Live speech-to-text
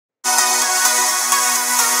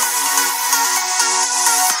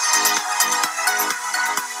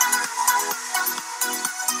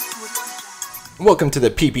Welcome to the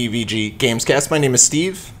PPVG Gamescast. My name is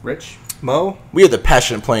Steve. Rich. Mo. We are the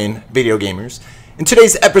passionate playing video gamers. In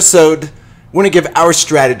today's episode, we're going to give our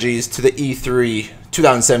strategies to the E3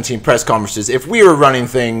 2017 press conferences. If we were running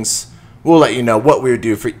things, we'll let you know what we would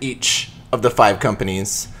do for each of the 5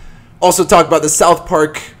 companies. Also talk about the South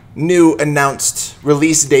Park new announced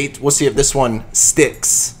release date. We'll see if this one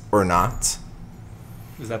sticks or not.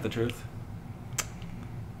 Is that the truth?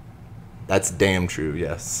 That's damn true,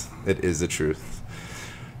 yes. It is the truth.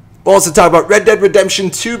 We'll also talk about Red Dead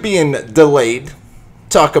Redemption 2 being delayed.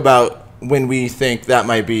 Talk about when we think that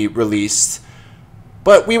might be released.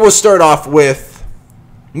 But we will start off with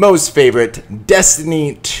Mo's favorite,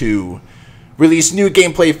 Destiny 2. Released new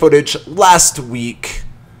gameplay footage last week.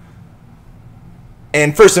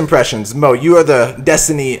 And first impressions. Mo, you are the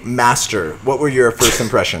Destiny master. What were your first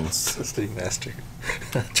impressions? Destiny master.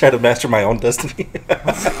 Try to master my own destiny.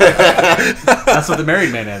 That's what the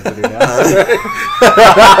married man has to do now.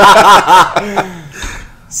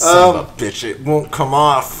 Son of a bitch, it won't come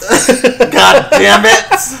off. God damn it!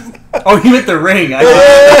 Oh, he hit the ring.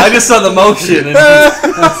 I just saw the motion. And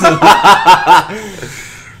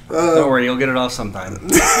don't worry, you'll get it off sometime.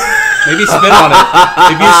 Maybe spit on it.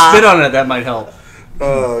 If you spit on it, that might help.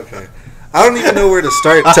 Oh, okay. I don't even know where to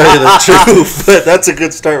start, to tell you the truth, but that's a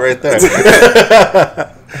good start right there.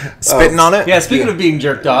 Spitting on it? Yeah, speaking of being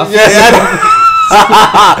jerked off. That's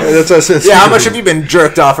what I said. Yeah, how much have you been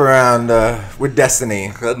jerked off around with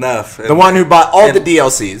Destiny? Enough. The one who bought all the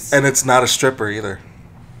DLCs. And it's not a stripper either.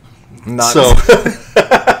 Not So.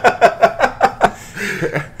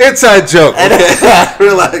 Inside joke. Okay?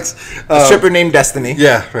 Relax. a stripper named Destiny.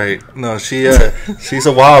 Yeah, right. No, she's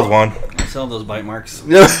a wild one. I sell those bite marks.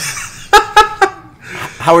 Yeah.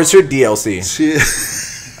 How was your DLC?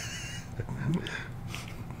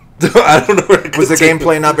 I don't know where Was the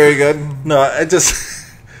gameplay not very good? No, I just...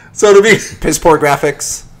 So to be... Piss poor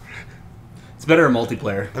graphics? It's better in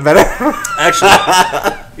multiplayer. Better? Actually,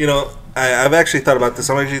 you know, I've actually thought about this.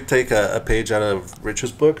 I'm actually take a page out of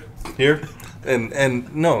Rich's book here.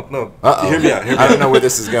 And no. Uh-oh. Hear me out. I don't know where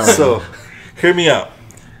this is going. So, hear me out.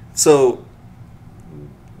 So,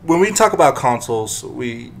 when we talk about consoles,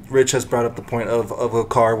 Rich has brought up the point of a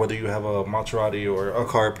car, whether you have a Maserati or a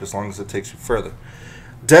car, as long as it takes you further.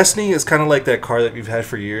 Destiny is kind of like that car that you've had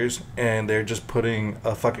for years, and they're just putting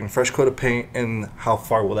a fucking fresh coat of paint, and how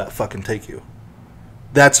far will that fucking take you?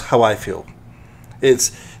 That's how I feel.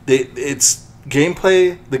 It's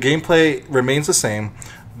gameplay. The gameplay remains the same.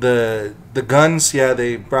 The guns, yeah,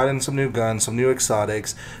 they brought in some new guns, some new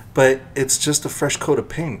exotics, but it's just a fresh coat of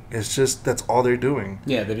paint. It's just, that's all they're doing.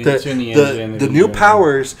 Yeah, they didn't tune the engine. The new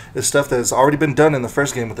powers is stuff that has already been done in the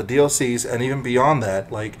first game with the DLCs, and even beyond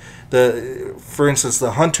that, like for instance,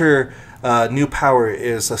 the Hunter new power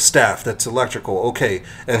is a staff that's electrical. Okay,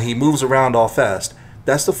 and he moves around all fast.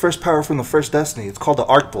 That's the first power from the first Destiny. It's called the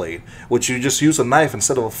Arc Blade, which you just use a knife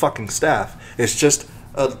instead of a fucking staff. It's just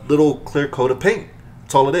a little clear coat of paint.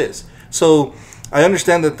 That's all it is. So I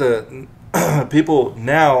understand that the people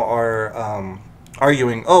now are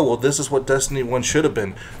arguing, oh, well, this is what Destiny 1 should have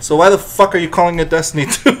been. So why the fuck are you calling it Destiny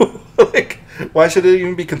 2? Like, why should it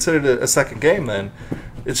even be considered a second game then?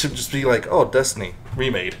 It should just be like, oh, Destiny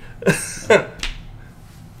remade.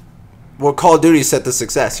 Well, Call of Duty set the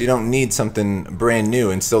success. You don't need something brand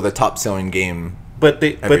new and still the top-selling game. But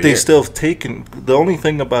they still have taken, the only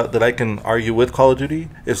thing about that I can argue with Call of Duty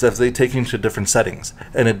is that they take you to different settings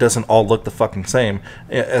and it doesn't all look the fucking same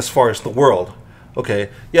as far as the world.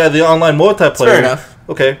 Okay, yeah, the online multiplayer. Fair enough.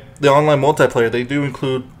 Okay, the online multiplayer, they do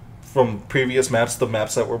include from previous maps the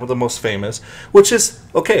maps that were the most famous, which is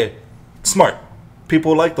okay, smart.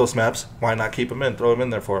 People like those maps. Why not keep them in? Throw them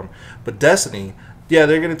in there for them. But Destiny. Yeah,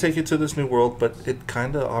 they're going to take you to this new world, but it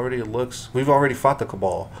kind of already looks... We've already fought the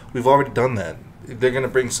Cabal. We've already done that. They're going to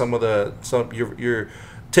bring you're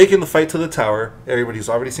taking the fight to the tower. Everybody's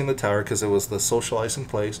already seen the tower because it was the socializing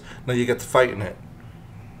place. Now you get to fight in it.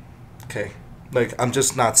 Okay. Like, I'm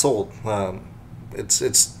just not sold.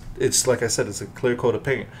 It's like I said, it's a clear coat of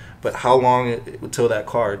paint. But how long until that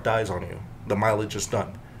car dies on you? The mileage is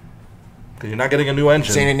done. Because you're not getting a new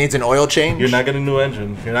engine. Saying it needs an oil change? You're not getting a new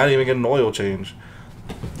engine. You're not even getting an oil change.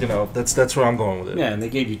 You know, that's where I'm going with it. Yeah, and they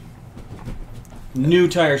gave you new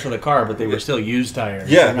tires for the car, but they were still used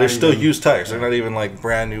tires. Yeah, they're still used tires. They're not even like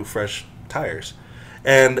brand new, fresh tires.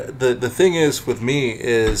 And the thing is with me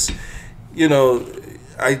is, you know,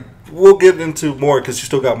 we'll get into more because you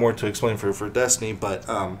still got more to explain for Destiny, but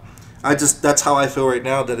that's how I feel right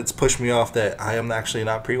now, that it's pushed me off, that I am actually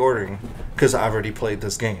not pre-ordering because I've already played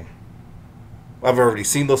this game. I've already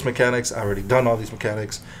seen those mechanics. I've already done all these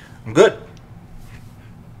mechanics. I'm good.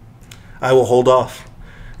 I will hold off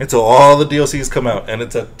until all the DLCs come out, and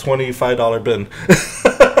it's a $25 bin.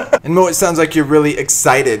 And Mo, it sounds like you're really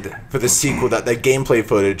excited for the sequel. That gameplay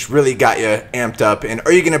footage really got you amped up. And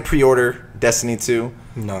are you going to pre-order Destiny 2?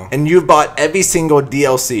 No. And you've bought every single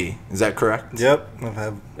DLC. Is that correct? Yep, I've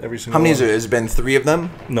had every single. How many one. is there? Has been 3 of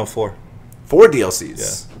them? No, 4. 4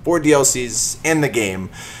 DLCs. Yeah. 4 DLCs and the game.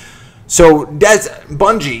 So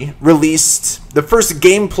Bungie released the first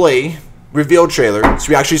gameplay reveal trailer. So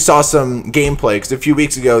we actually saw some gameplay because a few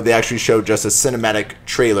weeks ago they actually showed just a cinematic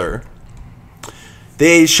trailer.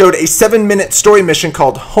 They showed a 7-minute story mission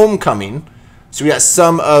called Homecoming. So we got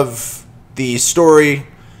some of the story.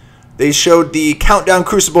 They showed the Countdown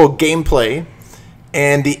Crucible gameplay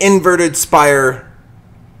and the inverted spire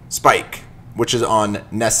spike, which is on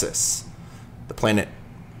Nessus, the planet.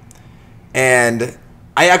 And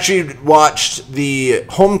I actually watched the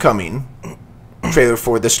Homecoming trailer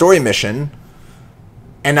for the story mission,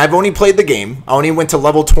 and I've only played the game. I only went to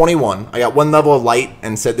level 21. I got 1 level of light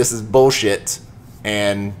and said this is bullshit.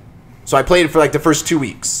 And so I played it for like the first 2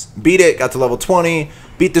 weeks. Beat it, got to level 20,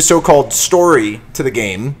 beat the so-called story to the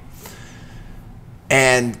game,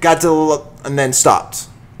 and and then stopped.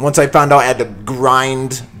 Once I found out I had to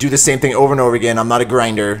grind, do the same thing over and over again. I'm not a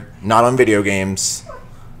grinder, not on video games.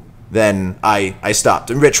 Then I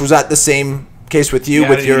stopped. And Rich, was that the same case with you? Yeah,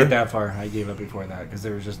 with I didn't your get that far. I gave up before that because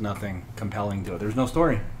there was just nothing compelling to it. There was no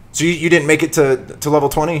story. So you didn't make it to level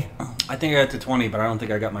 20? I think I got to 20, but I don't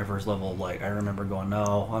think I got my first level of light. I remember going,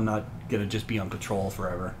 no, I'm not going to just be on patrol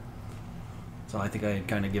forever. So I think I had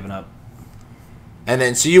kind of given up. And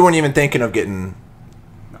then, so you weren't even thinking of getting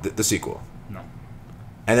the sequel? No.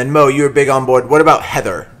 And then, Mo, you were big on board. What about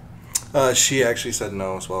Heather? She actually said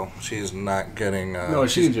no as well. She's not getting... no,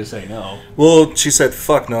 she didn't just say no. Well, she said,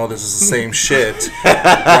 fuck no, this is the same shit.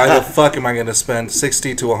 Why the fuck am I going to spend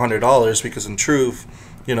 $60 to $100? Because in truth,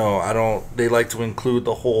 you know, they like to include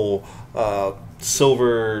the whole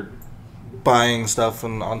silver buying stuff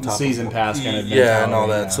and on top season of pass kind of yeah, and all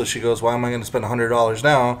that. Yeah. So she goes, why am I going to spend $100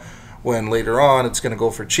 now when later on it's going to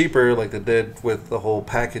go for cheaper like they did with the whole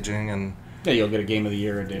packaging and... Yeah, you'll get a Game of the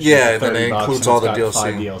Year edition. Yeah, for and then it $30 includes and all the it's got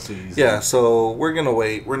DLC. 5 DLCs. Yeah, so we're gonna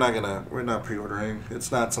wait. We're not pre-ordering.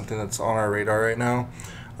 It's not something that's on our radar right now.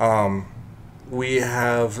 We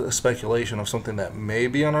have a speculation of something that may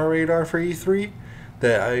be on our radar for E3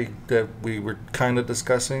 that we were kind of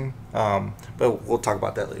discussing, but we'll talk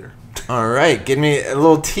about that later. All right, give me a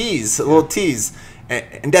little tease,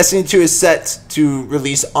 And Destiny 2 is set to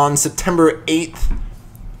release on September 8th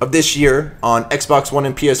of this year on Xbox One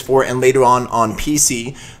and PS4, and later on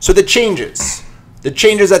PC. So the changes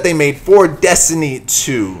that they made for Destiny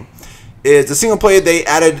 2 is the single player. They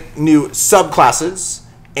added new subclasses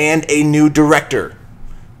and a new director,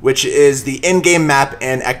 which is the in-game map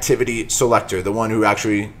and activity selector, the one who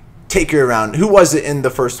actually take you around. Who was it in the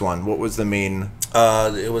first one? What was the main?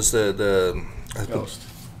 It was the Ghost.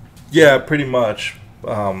 Yeah, pretty much.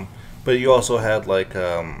 But you also had like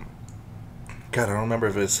God, I don't remember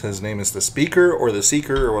if his name is the Speaker or the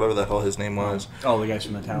Seeker or whatever the hell his name was. Oh, the guys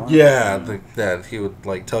from the tower? Yeah, that he would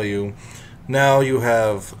like tell you. Now you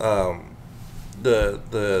have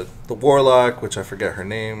the Warlock, which I forget her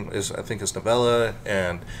name I think is Novella,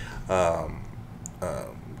 and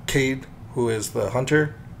Cade, who is the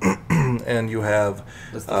Hunter, and you have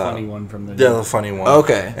That's the funny one from the... the funny one.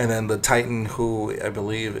 Okay. And then the Titan, who I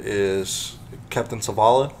believe is Captain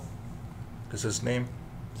Savala, is his name.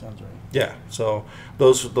 Sounds right. Yeah, so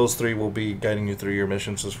those 3 will be guiding you through your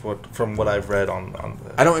missions, from what I've read on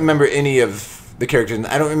I don't remember any of the characters.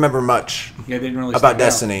 I don't remember much Yeah, they didn't really about stand out.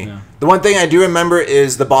 Destiny. Yeah. The one thing I do remember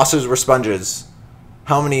is the bosses were sponges.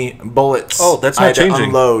 How many bullets? Oh, that's I not had to changing.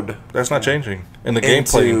 unload That's not changing in the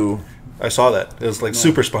into gameplay. I saw that. It was like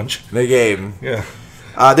Super Sponge. the game. Yeah.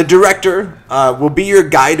 The director will be your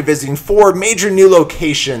guide visiting 4 major new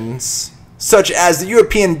locations, such as the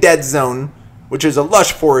European Dead Zone, which is a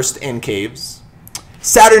lush forest and caves,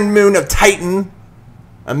 Saturn moon of Titan,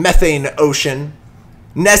 a methane ocean,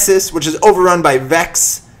 Nessus, which is overrun by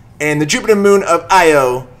Vex, and the Jupiter moon of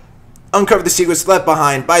Io. Uncover the secrets left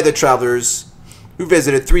behind by the travelers who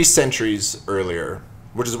visited 3 centuries earlier,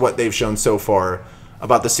 which is what they've shown so far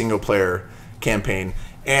about the single-player campaign.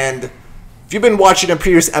 And if you've been watching the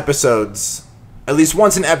previous episodes, at least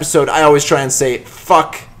once an episode, I always try and say,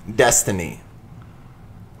 fuck Destiny.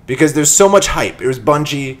 Because there's so much hype. It was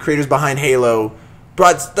Bungie, creators behind Halo,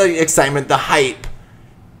 brought the excitement, the hype,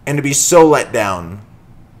 and to be so let down.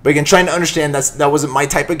 But again, trying to understand that wasn't my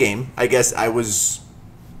type of game. I guess I was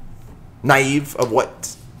naive of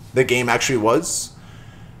what the game actually was.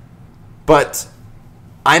 But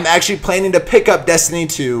I'm actually planning to pick up Destiny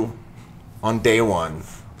 2 on day 1.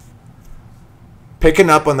 picking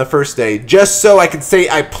up on the first day, just so I could say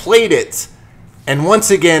I played it, and once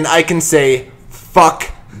again I can say, fuck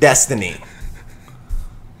Destiny.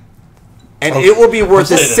 And it will be worth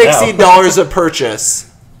the $60 a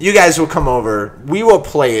purchase. You guys will come over, we will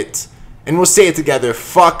play it, and we'll say it together,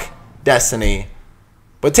 fuck Destiny.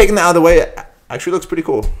 But taking that out of the way, it actually looks pretty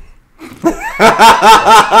cool.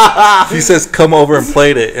 He says, come over and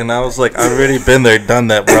played it. And I was like, I've already been there, done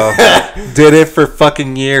that, bro. Did it for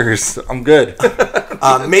fucking years. I'm good.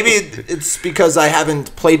 Maybe it's because I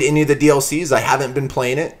haven't played any of the DLCs. I haven't been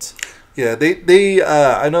playing it. Yeah, they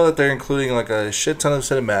I know that they're including like a shit ton of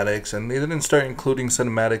cinematics, and they didn't start including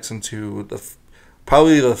cinematics into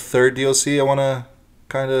probably the third DLC. I want to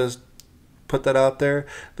kind of put that out there.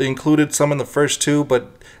 They included some in the first two,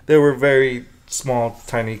 but they were very small,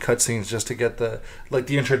 tiny cutscenes just to get the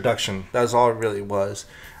introduction. That's all it really was.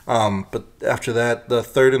 But after that, the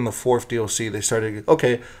third and the fourth DLC, they started,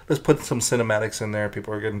 okay, let's put some cinematics in there.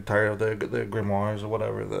 People are getting tired of the grimoires or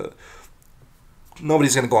whatever.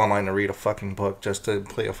 Nobody's going to go online and read a fucking book just to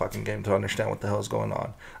play a fucking game to understand what the hell is going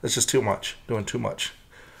on. It's just too much. Doing too much.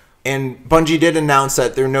 And Bungie did announce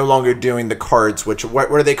that they're no longer doing the cards, which,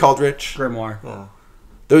 what are they called, Rich? Grimoire. Oh.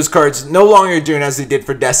 Those cards no longer doing as they did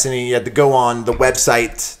for Destiny. You had to go on the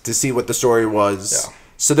website to see what the story was. Yeah.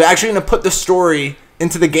 So they're actually going to put the story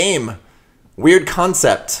into the game. Weird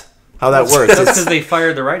concept how that works. That's because they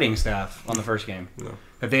fired the writing staff on the first game. Yeah.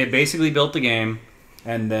 That they had basically built the game,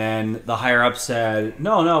 and then the higher-ups said,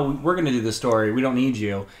 no, we're going to do the story. We don't need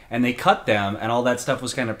you. And they cut them, and all that stuff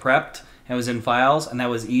was kind of prepped and was in files, and that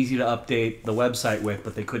was easy to update the website with,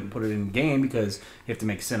 but they couldn't put it in game because you have to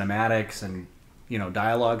make cinematics and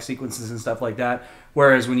dialogue sequences and stuff like that.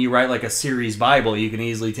 Whereas when you write like a series Bible, you can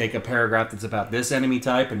easily take a paragraph that's about this enemy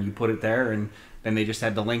type and you put it there, and then they just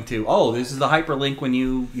had to link to, oh, this is the hyperlink when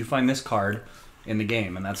you find this card in the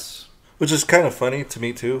game, and that's... Which is kind of funny to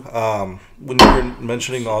me too. When you were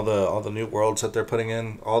mentioning all the new worlds that they're putting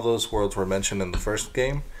in, all those worlds were mentioned in the first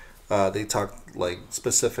game. They talked like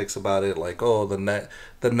specifics about it, like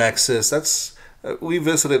the Nexus. That's we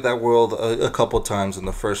visited that world a couple times in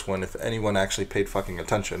the first one, if anyone actually paid fucking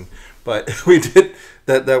attention. But we did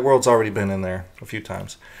that world's already been in there a few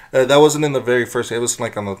times. That wasn't in the very first. It was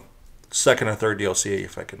like on the second or third DLC,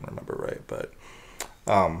 if I can remember right. But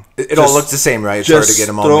it all looks the same, right? It's hard to get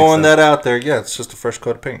them all mixed up. Throwing that out there, yeah, it's just a fresh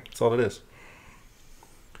coat of paint. That's all it is.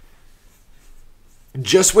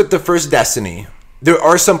 Just with the first Destiny, there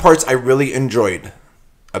are some parts I really enjoyed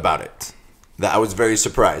about it that I was very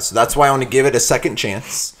surprised. So that's why I want to give it a second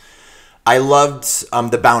chance. I loved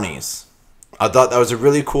the bounties. I thought that was a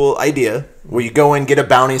really cool idea where you go and get a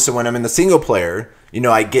bounty. So when I'm in the single player,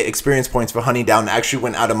 I get experience points for hunting down. I actually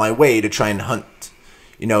went out of my way to try and hunt,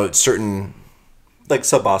 certain... Like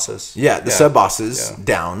sub-bosses. Yeah, the sub-bosses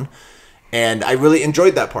down. And I really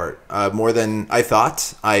enjoyed that part more than I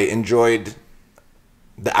thought. I enjoyed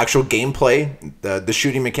the actual gameplay, the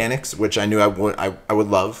shooting mechanics, which I knew I would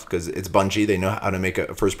love because it's Bungie. They know how to make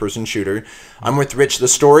a first-person shooter. I'm with Rich. The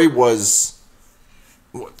story was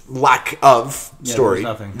lack of story.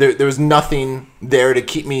 There was nothing there to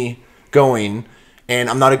keep me going, and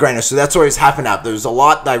I'm not a grinder. So that's always happened out. There's a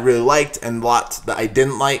lot that I really liked and a lot that I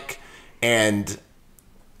didn't like, and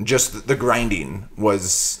just the grinding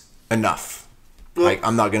was enough. Well, like,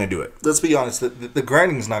 I'm not going to do it. Let's be honest. The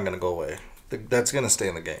grinding is not going to go away. That's going to stay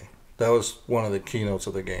in the game. That was one of the keynotes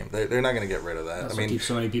of the game. They're not going to get rid of that. That's what keeps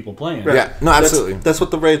so many people playing. Right. Yeah, no, absolutely. That's what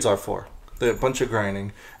the raids are for. They're a bunch of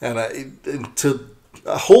grinding. And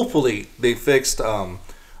hopefully they fixed the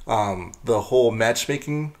whole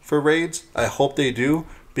matchmaking for raids. I hope they do,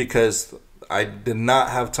 because I did not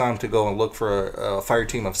have time to go and look for a fire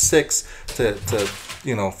team of 6 to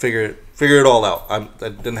figure it all out. I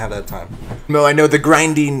didn't have that time. No, I know the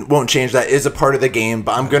grinding won't change. That is a part of the game,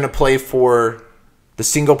 but I'm going to play for the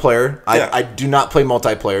single player. I do not play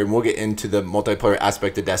multiplayer, and we'll get into the multiplayer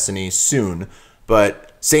aspect of Destiny soon.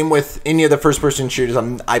 But same with any of the first-person shooters.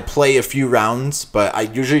 I play a few rounds, but I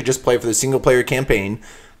usually just play for the single-player campaign.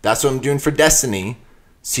 That's what I'm doing for Destiny.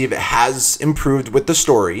 See if it has improved with the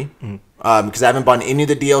story. Because I haven't bought any of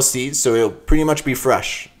the DLCs, so it'll pretty much be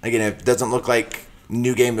fresh. Again, if it doesn't look like a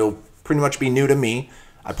new game, it'll pretty much be new to me.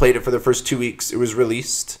 I played it for the first 2 weeks it was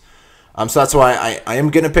released. So that's why I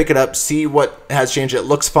am going to pick it up, see what has changed. It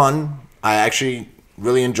looks fun. I actually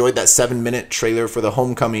really enjoyed that 7-minute trailer for the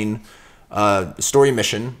Homecoming story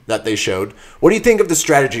mission that they showed. What do you think of the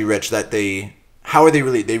strategy, Rich, that how are they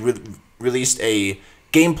released a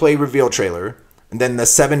gameplay reveal trailer, and then the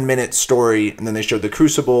 7-minute story, and then they showed the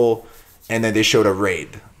Crucible, and then they showed a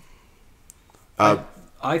raid?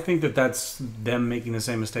 I think that's them making the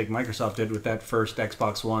same mistake Microsoft did with that first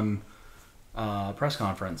Xbox One press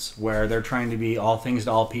conference where they're trying to be all things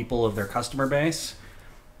to all people of their customer base,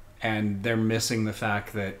 and they're missing the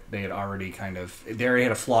fact that they already had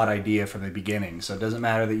a flawed idea from the beginning. So it doesn't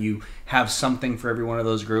matter that you have something for every one of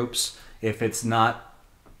those groups if it's not,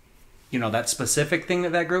 that specific thing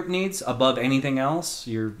that group needs above anything else.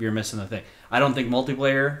 You're missing the thing. I don't think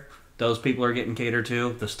multiplayer, those people are getting catered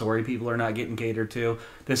to. The story people are not getting catered to.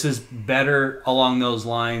 This is better along those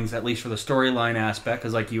lines, at least for the storyline aspect,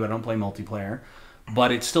 because like you, I don't play multiplayer.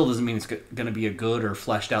 But it still doesn't mean it's going to be a good or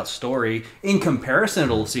fleshed out story. In comparison,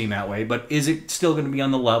 it'll seem that way. But is it still going to be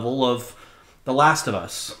on the level of The Last of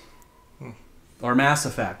Us? Or Mass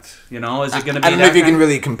Effect? Is it going to be I don't know if you can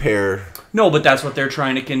really compare. No, but that's what they're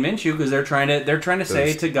trying to convince you, because they're trying to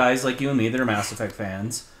say to guys like you and me that are Mass Effect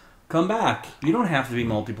fans, come back. You don't have to be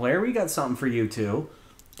multiplayer. We got something for you too.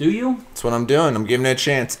 Do you? That's what I'm doing. I'm giving it a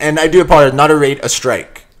chance. And I do apologize. Not a raid, a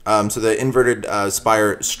strike. So the inverted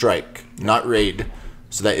spire strike, not raid.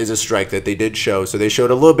 So that is a strike that they did show. So they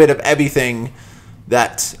showed a little bit of everything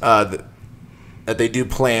that that they do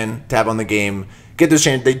plan to have on the game. Get this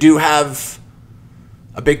chance. They do have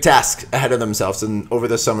a big task ahead of themselves and over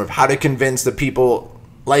the summer of how to convince the people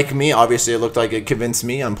like me. Obviously, it looked like it convinced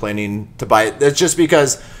me. I'm planning to buy it. That's just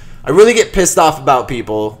because I really get pissed off about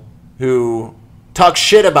people who talk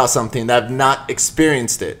shit about something that have not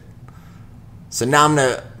experienced it. So now I'm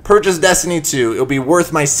going to purchase Destiny 2. It'll be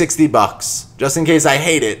worth my $60 just in case I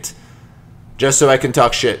hate it, just so I can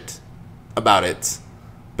talk shit about it.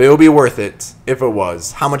 But it'll be worth it if it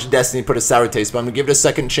was. How much Destiny put a sour taste, but I'm going to give it a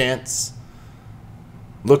second chance.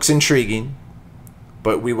 Looks intriguing,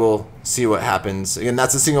 but we will see what happens. Again,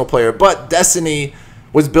 that's a single player, but Destiny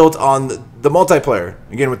was built on the multiplayer.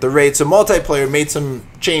 Again, with the raid. So multiplayer made some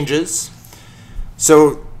changes.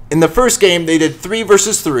 So in the first game, they did 3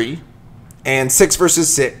 versus 3 and 6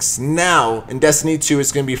 versus 6. Now, in Destiny 2,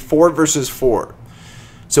 it's going to be 4 versus 4.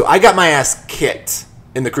 So I got my ass kicked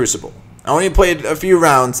in the Crucible. I only played a few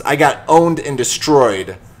rounds. I got owned and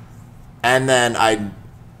destroyed. And then I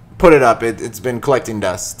put it up. It's been collecting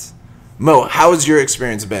dust. Mo, how has your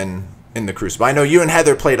experience been in the Crucible? I know you and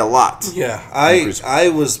Heather played a lot. Yeah, I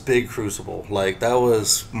was big Crucible. Like, that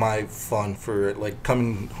was my fun for it. Like,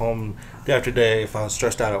 coming home day after day, if I was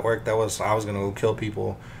stressed out at work, I was going to go kill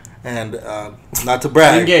people. And not to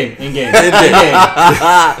brag. In-game. In-game.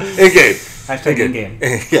 Hashtag in-game.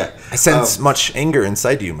 Yeah. I sense much anger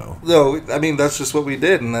inside you, Mo. No, I mean, that's just what we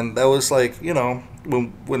did. And then that was like,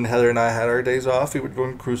 when Heather and I had our days off, we would go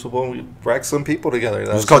in Crucible and we'd wreck some people together. It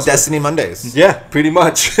was called Destiny Mondays. Yeah, pretty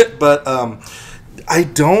much. But I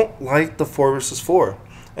don't like the 4 versus 4.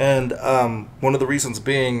 And one of the reasons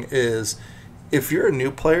being is if you're a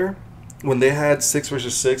new player, when they had 6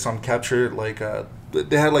 versus 6 on Capture,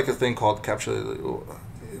 they had like a thing called Capture.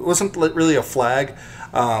 It wasn't really a flag,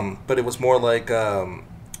 but it was more like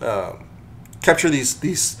capture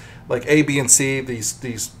these like A, B, and C,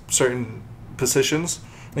 these certain positions.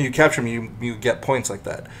 When you capture them, you get points like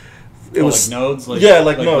that. It was like nodes, like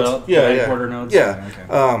The nodes, headquarter nodes. Yeah.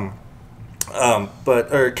 Okay.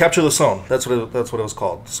 But capture the zone. That's what it was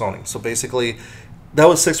called, zoning. So basically, that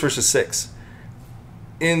was 6 versus 6.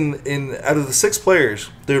 In out of the 6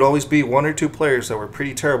 players, there'd always be 1 or 2 players that were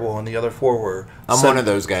pretty terrible, and the other 4 were. I'm one of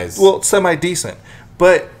those guys. Well, semi decent,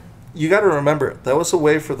 but you got to remember that was a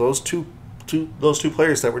way for those two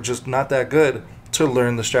players that were just not that good to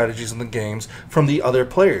learn the strategies in the games from the other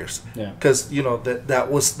players. Yeah. Because that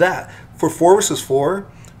was that. For 4 versus 4,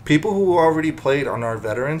 people who already played on our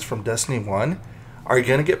veterans from Destiny 1 are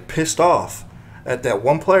gonna get pissed off at that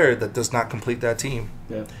one player that does not complete that team.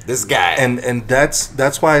 Yeah. This guy. And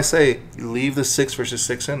that's why I say leave the 6 versus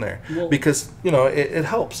 6 in there, because it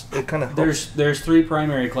helps. It kind of helps. There's 3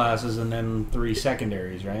 primary classes and then 3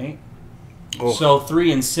 secondaries, right? Oh. So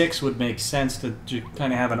 3 and 6 would make sense to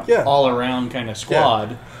kind of have an all around kind of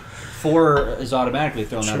squad. Yeah. 4 is automatically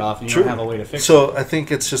throwing that off, and you don't have a way to fix it. So I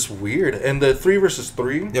think it's just weird. And the 3 versus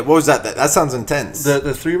 3. Yeah, what was that? That sounds intense.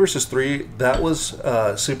 The 3 versus 3, that was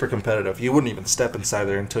super competitive. You wouldn't even step inside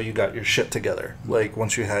there until you got your shit together. Like,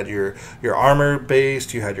 once you had your armor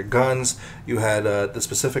based, you had your guns, you had the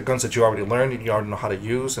specific guns that you already learned and you already know how to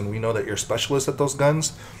use, and we know that you're specialist at those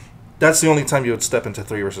guns. That's the only time you would step into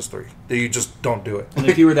 3 versus 3. You just don't do it. And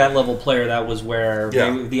if you were that level player, that was where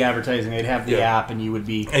the advertising, they'd have the app, and you would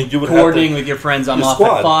be coordinating with your friends. I'm off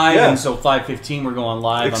at 5, and so 5:15 we're going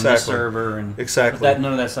live on this server. And none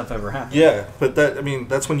of that stuff ever happened. Yeah, but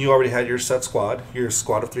that's when you already had your set squad, your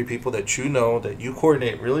squad of 3 people that that you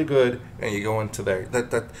coordinate really good, and you go into there.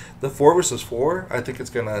 The 4 versus 4, I think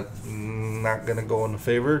it's not gonna go in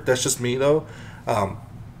favor. That's just me though.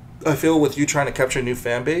 I feel with you trying to capture a new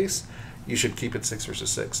fan base, you should keep it 6 versus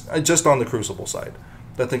 6. Just on the Crucible side.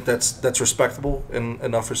 I think that's respectable and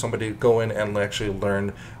enough for somebody to go in and actually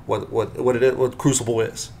learn what it is, what Crucible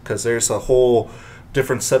is, because there's a whole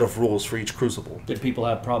different set of rules for each Crucible. Did people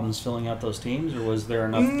have problems filling out those teams, or was there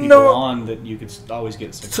enough people No. on that you could always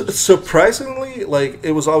get 6 versus 6? Surprisingly, like,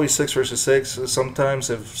 it was always 6 versus 6. Sometimes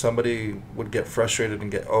if somebody would get frustrated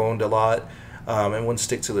and get owned a lot and wouldn't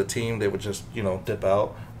stick to the team, they would just, dip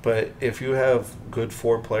out. But if you have good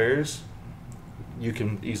 4 players, you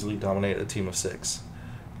can easily dominate a team of 6.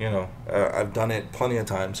 I've done it plenty of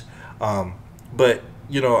times. But,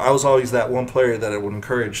 I was always that one player that I would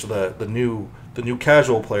encourage the new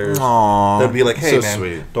casual players. Aww, That'd be like, hey, so man,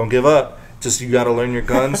 sweet. don't give up. Just, you got to learn your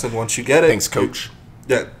guns, and once you get it. Thanks, coach.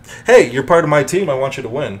 Yeah. Hey, you're part of my team. I want you to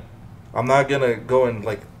win. I'm not going to go and,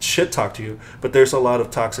 shit talk to you, but there's a lot of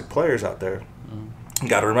toxic players out there. You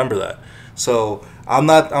got to remember that. So I'm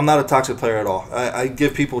not a toxic player at all. I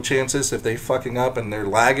give people chances. If they fucking up and they're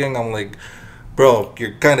lagging, I'm like, bro,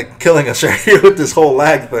 you're kind of killing us right here with this whole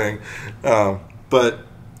lag thing. But,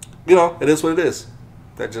 it is what it is.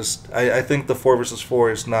 I think the 4 versus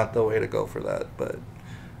 4 is not the way to go for that. But,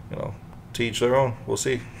 to each their own. We'll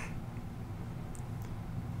see.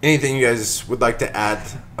 Anything you guys would like to add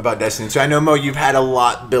about Destiny 2? I know, Mo, you've had a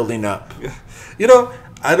lot building up.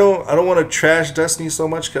 I don't want to trash Destiny so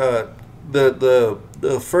much. The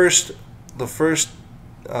first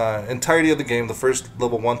entirety of the game, the first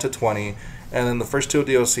level 1 to 20, and then the first 2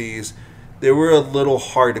 DLCs, they were a little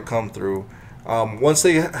hard to come through. Once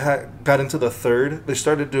they got into the third, they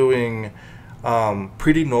started doing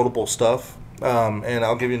pretty notable stuff. And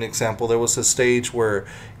I'll give you an example. There was a stage where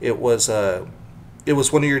it was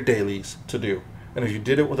one of your dailies to do, and if you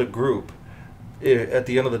did it with a group, at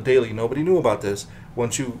the end of the daily, nobody knew about this.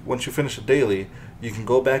 Once you finish a daily, you can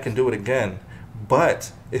go back and do it again.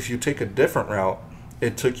 But if you take a different route,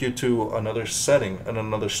 it took you to another setting and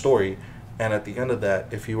another story. And at the end of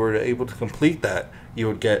that, if you were able to complete that, you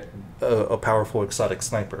would get a powerful exotic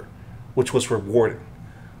sniper, which was rewarding.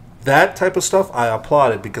 That type of stuff, I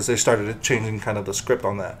applauded because they started changing kind of the script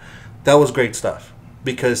on that. That was great stuff.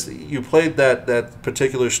 Because you played that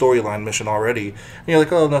particular storyline mission already, and you're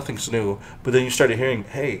like, oh, nothing's new. But then you started hearing,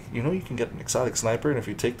 hey, you can get an exotic sniper, and if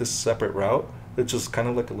you take this separate route, it's just kind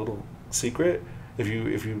of like a little secret. If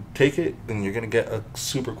you take it, then you're gonna get a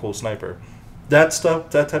super cool sniper. That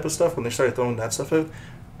type of stuff. When they started throwing that stuff in,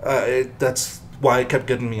 that's why it kept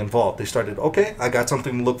getting me involved. They started, okay, I got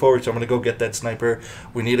something to look forward to. I'm gonna go get that sniper.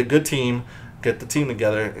 We need a good team. Get the team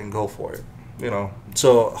together and go for it.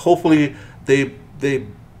 So hopefully they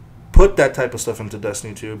put that type of stuff into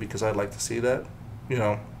Destiny 2, because I'd like to see that.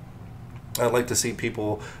 I'd like to see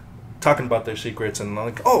people talking about their secrets and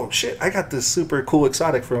like, oh shit, I got this super cool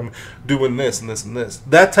exotic from doing this and this and this.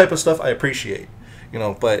 That type of stuff I appreciate,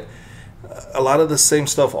 but a lot of the same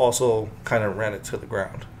stuff also kind of ran it to the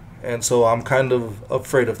ground. And so I'm kind of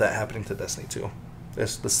afraid of that happening to Destiny 2.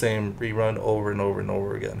 It's the same rerun over and over and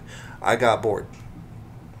over again. I got bored.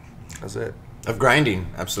 That's it. Of grinding,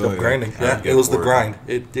 absolutely. Of grinding, yeah. It was the grind.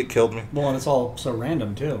 It killed me. Well, and it's all so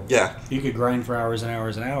random, too. Yeah. You could grind for hours and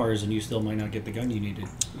hours and hours, and you still might not get the gun you needed.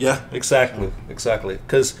 Yeah, exactly.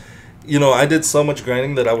 Because, I did so much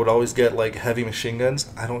grinding that I would always get, heavy machine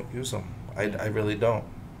guns. I don't use them. I really don't.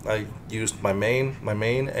 I used my main,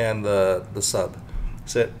 and the sub.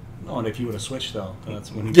 That's it. Oh, and if you would have switched, though,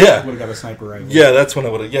 that's when you Yeah. would have got a sniper rifle. Yeah, that's when I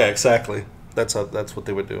would have. Yeah, exactly. That's what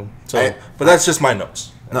they would do. So, but that's just my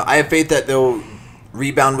notes. No, I have faith that they'll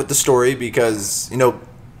rebound with the story because,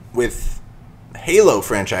 with Halo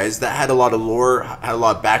franchise, that had a lot of lore, had a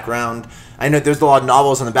lot of background. I know there's a lot of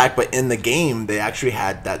novels on the back, but in the game, they actually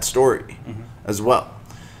had that story as well.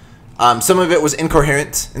 Some of it was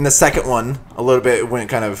incoherent. In the second one, a little bit, it went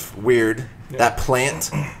kind of weird. Yeah. That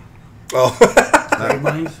plant. Oh.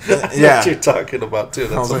 Yeah. What you're talking about, too.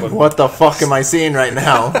 That's I was like, what the fuck am I seeing right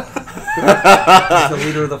now? He's the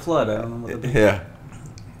leader of the flood. I don't know what the Yeah.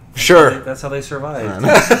 Sure. That's how they survived.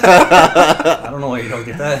 I don't know why you don't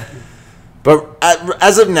get that. But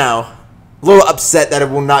as of now, a little upset that it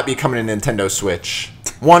will not be coming to Nintendo Switch.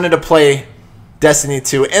 Wanted to play Destiny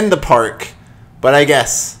 2 in the park, but I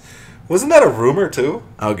guess... Wasn't that a rumor, too?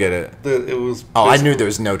 I'll get it. It was... Oh, I knew there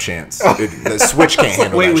was no chance. Dude, the Switch can't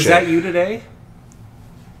handle Wait, that was shit. that you today?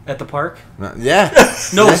 At the park? Yeah.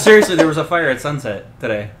 No, seriously, there was a fire at sunset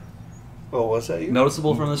today. Oh, was that you?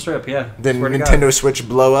 Noticeable from the strip, yeah. Did Swear to Nintendo God. Switch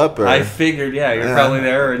blow up? Or? I figured, yeah, you're probably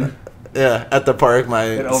there and Yeah, at the park, my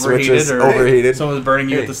it Switch overheated is or overheated. someone was burning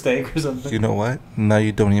you at the stake or something. You know what? Now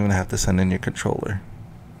you don't even have to send in your controller.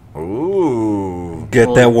 Ooh. Get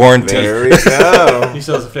Well, that warranty. There we go. He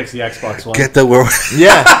still has to fix the Xbox One. Get the warranty.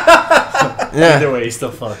 Yeah. Yeah. Either way, he's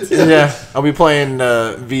still fucked. Yeah, I'll be playing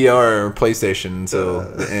VR or PlayStation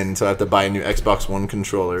until I have to buy a new Xbox One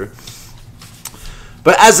controller.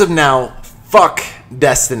 But as of now, fuck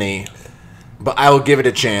Destiny. But I will give it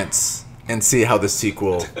a chance and see how the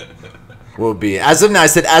sequel will be. As of now, I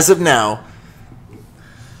said as of now.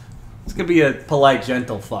 It's gonna be a polite,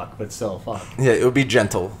 gentle fuck, but still fuck. Yeah, it will be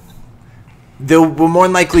gentle. They will more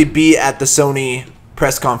than likely be at the Sony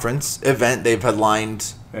press conference event. They've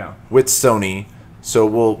aligned with Sony, so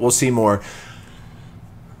we'll see more.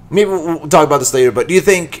 Maybe we'll talk about this later, but do you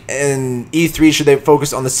think in E3 should they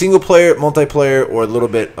focus on the single player, multiplayer, or a little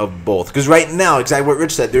bit of both? Because right now, exactly what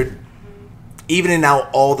Rich said, they're evening out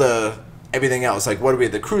all the everything else. Like, what do we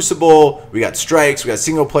have? The Crucible, we got Strikes, we got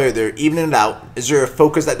single player. They're evening it out. Is there a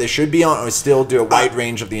focus that they should be on, or still do a wide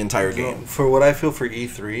range of the entire game? For what I feel for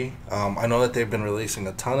E3, I know that they've been releasing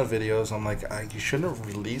a ton of videos. I'm like, you shouldn't have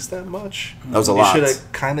released that much. That was a lot. You should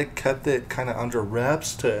have kind of kept it kind of under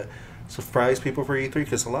wraps to surprise people for E3,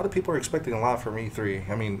 because a lot of people are expecting a lot from E3.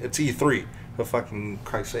 I mean, it's E3, for fucking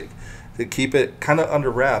Christ's sake. To keep it kind of under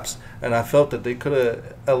wraps, and I felt that they could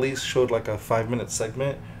have at least showed like a 5-minute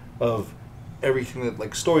segment of everything, that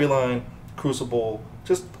like storyline, Crucible,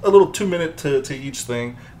 just a little 2-minute to each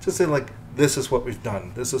thing. Just say like, this is what we've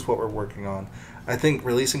done. This is what we're working on. I think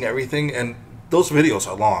releasing everything, and those videos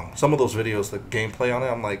are long. Some of those videos, the gameplay on it,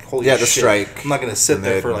 I'm like, holy shit. the Strike. I'm not going to sit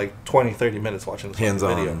there for like 20, 30 minutes watching this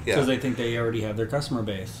video. Because they think they already have their customer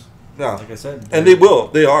base. Yeah. Like I said. And they will.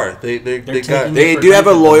 They are. They do have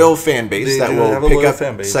a loyal fan base that will pick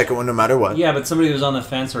up the second one no matter what. Yeah, but somebody who's on the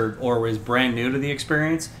fence or is brand new to the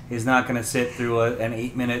experience is not going to sit through an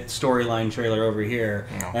 8-minute storyline trailer over here,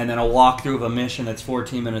 and then a walkthrough of a mission that's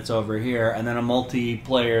 14 minutes over here, and then a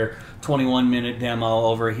multiplayer 21-minute demo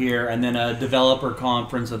over here, and then a developer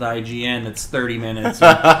conference with IGN that's 30 minutes.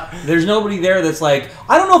 There's nobody there that's like,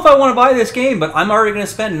 I don't know if I want to buy this game, but I'm already going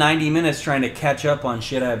to spend 90 minutes trying to catch up on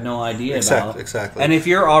shit I have no idea about. Exactly. And if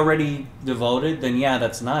you're already devoted, then yeah,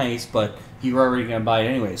 that's nice, but you're already going to buy it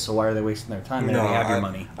anyway, so why are they wasting their time? They already have your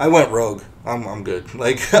money. I went rogue. I'm good.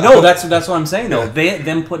 Like no, that's what I'm saying though.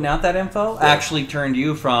 Them putting out that info actually turned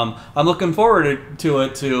you from I'm looking forward to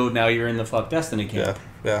it to now you're in the fuck Destiny camp.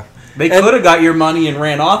 Yeah. They could have got your money and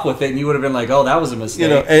ran off with it, and you would have been like, "Oh, that was a mistake." You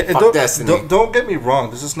know, and fuck Destiny. Don't get me wrong.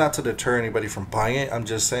 This is not to deter anybody from buying it. I'm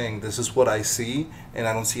just saying this is what I see, and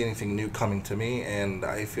I don't see anything new coming to me. And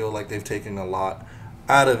I feel like they've taken a lot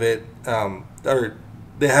out of it, or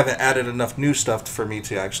they haven't added enough new stuff for me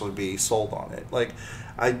to actually be sold on it. Like,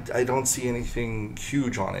 I don't see anything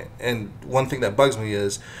huge on it. And one thing that bugs me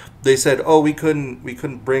is they said, oh, we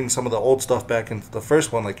couldn't bring some of the old stuff back into the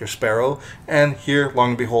first one, like your Sparrow. And here, long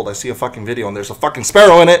and behold, I see a fucking video, and there's a fucking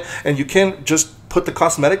Sparrow in it, and you can't just put the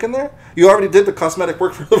cosmetic in there? You already did the cosmetic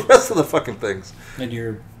work for the rest of the fucking things.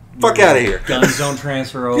 And fuck out of here. Guns don't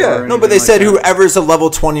transfer over. Yeah, no, but they said whoever's a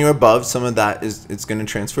level 20 or above, some of that it's going to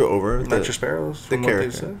transfer over. Not your Sparrows, the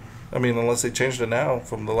character. I mean, unless they changed it now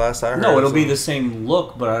from the last I heard. No, it'll be the same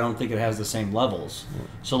look, but I don't think it has the same levels.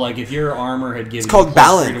 So, like, if your armor had given it's called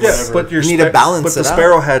balance. Yeah, but you need a balance. But the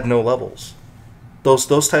Sparrow had no levels.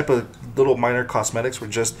 Those type of little minor cosmetics were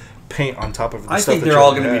just paint on top of the stuff. I think they're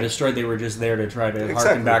all going to be destroyed. They were just there to try to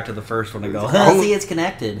harken back to the first one and go, see, it's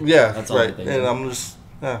connected. Yeah, that's all right. And I'm just.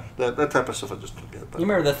 Yeah, that type of stuff I just don't get. You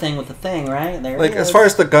remember the thing with the thing, right? There like, as far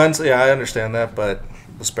as the guns, yeah, I understand that, but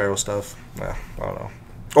the Sparrow stuff, I don't know.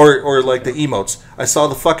 Or like the emotes. I saw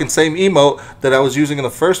the fucking same emote that I was using in the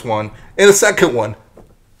first one in the second one.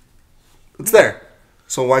 It's there.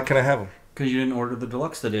 So why can't I have them? Because you didn't order the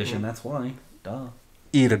deluxe edition, that's why. Duh.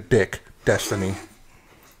 Eat a dick, Destiny.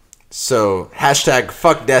 So, hashtag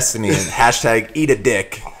fuck Destiny and hashtag eat a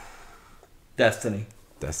dick. Destiny.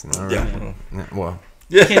 Destiny, all right. Yeah, well.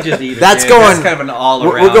 You can't just eat it. That's going. That's kind of an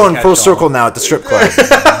all-around. We're going full circle now at the strip club.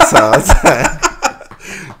 So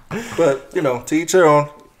but to each their own.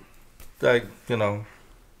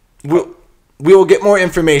 We will get more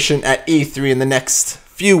information at E3 in the next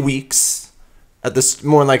few weeks at this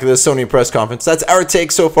more like the Sony press conference. That's our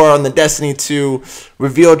take so far on the Destiny 2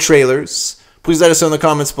 reveal trailers. Please let us know in the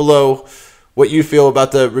comments below what you feel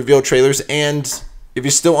about the reveal trailers and if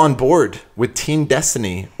you're still on board with Team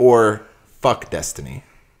Destiny or fuck Destiny.